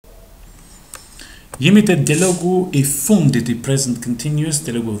Jemi te dialogu I fundit I present continuous,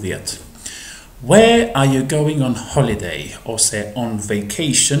 dialogu 10. Where are you going on holiday? Ose on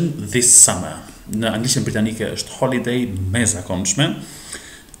vacation this summer? Në anglishtën britanike është holiday me zakonshme.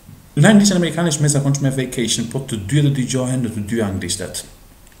 Në anglishtën amerikane është me zakonshme vacation, po të dy dhe dëgjohen në të dy anglishtet.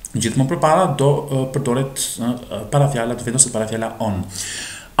 Gjithmonë përpara do përdoret parafjala, të vendoset parafjala on.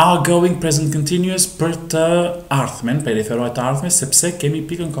 Are going present continuous për të ardhmen, për referohet të ardhme, sepse kemi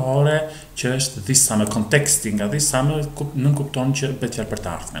pikën kohore që është this summer, konteksti nga this summer nën kupton që bëhet fjalë për të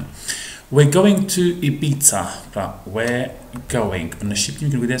ardhmen. We're going to Ibiza, pra we're going, në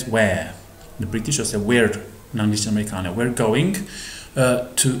shqiptim kemi kujdes where, në British ose we're në anglishtën amerikane, we're going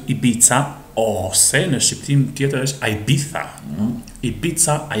to Ibiza, ose në shqiptim tjetër është Ibiza.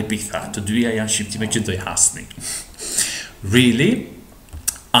 Ibiza, Ibiza, të dyja janë shqiptime që do I hasni. Really?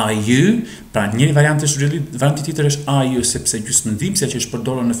 Are you? Pra njëri variant është really, varianti tjetër është are you, sepse gjysmëndimësia që është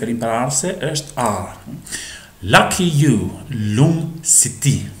përdorur në fjalim paraardhëse është are. Lucky you, lum si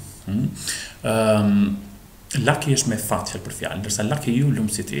ti. Lucky është me fat fjalë për fjalë, ndërsa lucky you,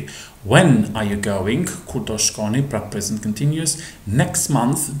 lum si ti. When are you going? Kur do shkoni? Pra present continuous. Next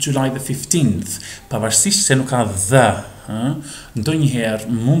month, July the 15th. Pavarësisht se nuk ka the, ndonjëherë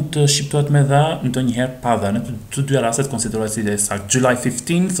mund të shqiptohet me the, ndonjëherë pa the. Në të dy rastet konsiderohet si saktë, July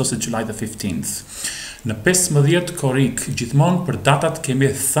 15th ose July the 15th. Në 15 korik gjithmonë për datat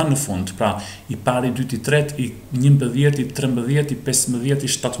kemi the në fund, pra I pari, I dyti, I tret, I 11, I 13, I 15,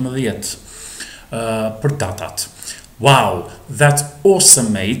 I 17 për datat. Wow, that's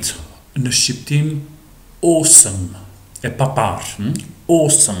awesome mate, në shqiptim awesome, e papar,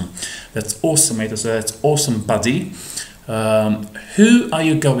 awesome, that's awesome mate, so that's awesome buddy. Who are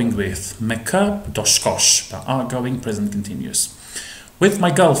you going with? Me kë do shkosh, pra are going present continuous. With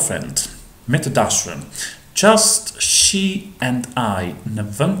my girlfriend, me të dashurën. Just she and I, në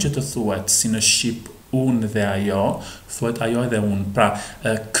vend që të thuhet si në shqip unë dhe ajo, thuhet ajo dhe unë. Pra,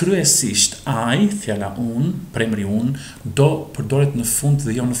 kryesisht I, fjala unë, premri unë, do përdoret në fund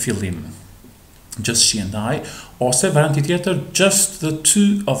dhe jo në fillim. Just she and I, ose varianti tjetër, just the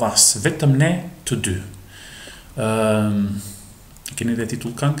two of us, vetëm ne të dy. Keni dhe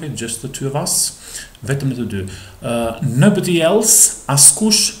titull këngë, just the two of us, vetëm ne të dy. Nobody else,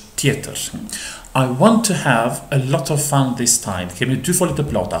 askush tjetër. I want to have a lot of fun this time. Kemi dy folje të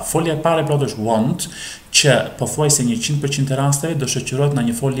plota. Folja e parë e plotë është want, që pothuajse 100% e rasteve do shoqërohet në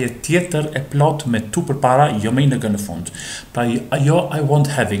një folje tjetër e plotë me to përpara, jo me në në fund. Pra jo I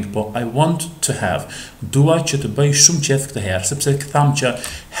want having, po I want to have. Dua që të bëj shumë qef këtë herë, sepse tham që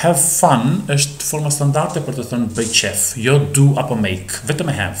have fun është forma standarde për të thënë bëj qef, jo do apo make,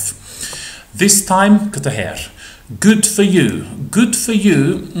 vetëm e have. This time këtë herë. Good for you. Good for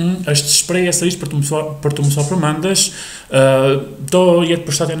you është shprehje sërish për të mësuar përmendesh, do jetë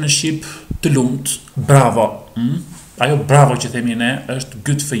përshtatja në shqip të lumt, bravo. Ajo bravo që themi ne është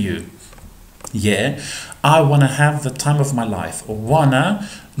good for you. Yeah, I wanna have the time of my life. Wanna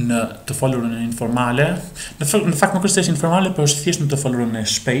në të folurën e informale, në fakt nuk është informale, por është thjesht në të folurën e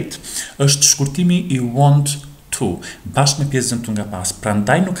shpejt, është shkurtimi I want to, bashkë me pjesën të nga pas.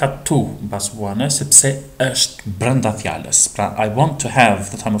 Prandaj nuk ka to bas wanna, sepse është brenda fjalës. Pra, I want to have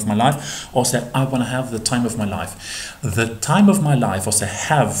the time of my life, ose I wanna have the time of my life. The time of my life, ose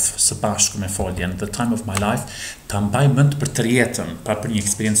have së bashku me foljen, the time of my life, ta mbaj mend për të jetën, pra për një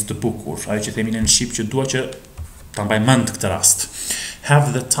eksperiencë të bukur. Ajo që themi në shqip që dua që ta mbaj mend këtë rast.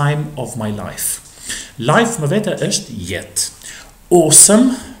 Have the time of my life. Life më vete është jetë.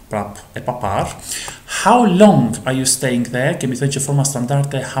 Awesome, prap e papar. How long are you staying there? Kemi thënë që forma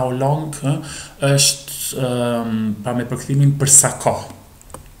standarde how long është pra me përkthimin për sa kohë.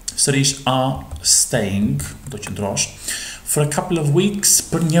 Sërish are staying, do qëndrosh, for a couple of weeks,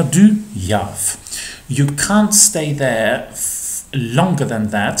 për 1-2 javë. You can't stay there longer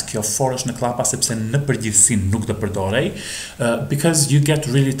than that, kjo for është në klapa sepse në përgjithësi nuk do përdorej, because you get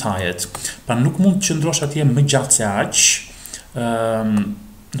really tired. Pra nuk mund të qëndrosh atje më gjatë se aq,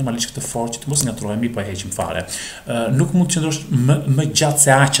 normalisht këtë forë që të mos ngatrohemi, po e heqim fare. Nuk mund të qëndrosh më gjatë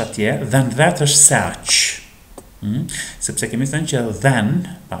se aq atje, than that është se aq. Sepse kemi thënë që then,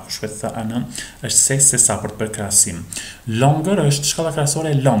 pa shkruhet thënë, është se sa për të bërë krahasim. Longer është shkalla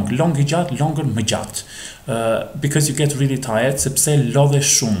krahasore long, long I gjatë, longer më gjatë. Because you get really tired, sepse lodhe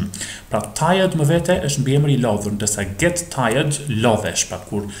shumë. Pra tired më vete është mbiemri I lodhur, ndërsa get tired lodhesh, pra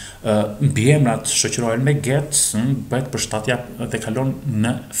kur mbiemrat shoqërohen me get, bëhet përshtatja dhe kalon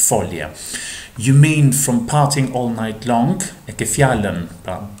në folje. You mean from partying all night long, e ke fjalën,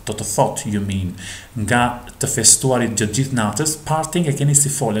 pra do të thot you mean, nga të festuarit gjatë gjithë natës. Partying e keni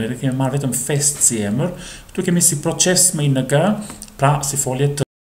si folje, ne kemi marrë vetëm fest si emër, këtu kemi si proces me ing, pra si folje të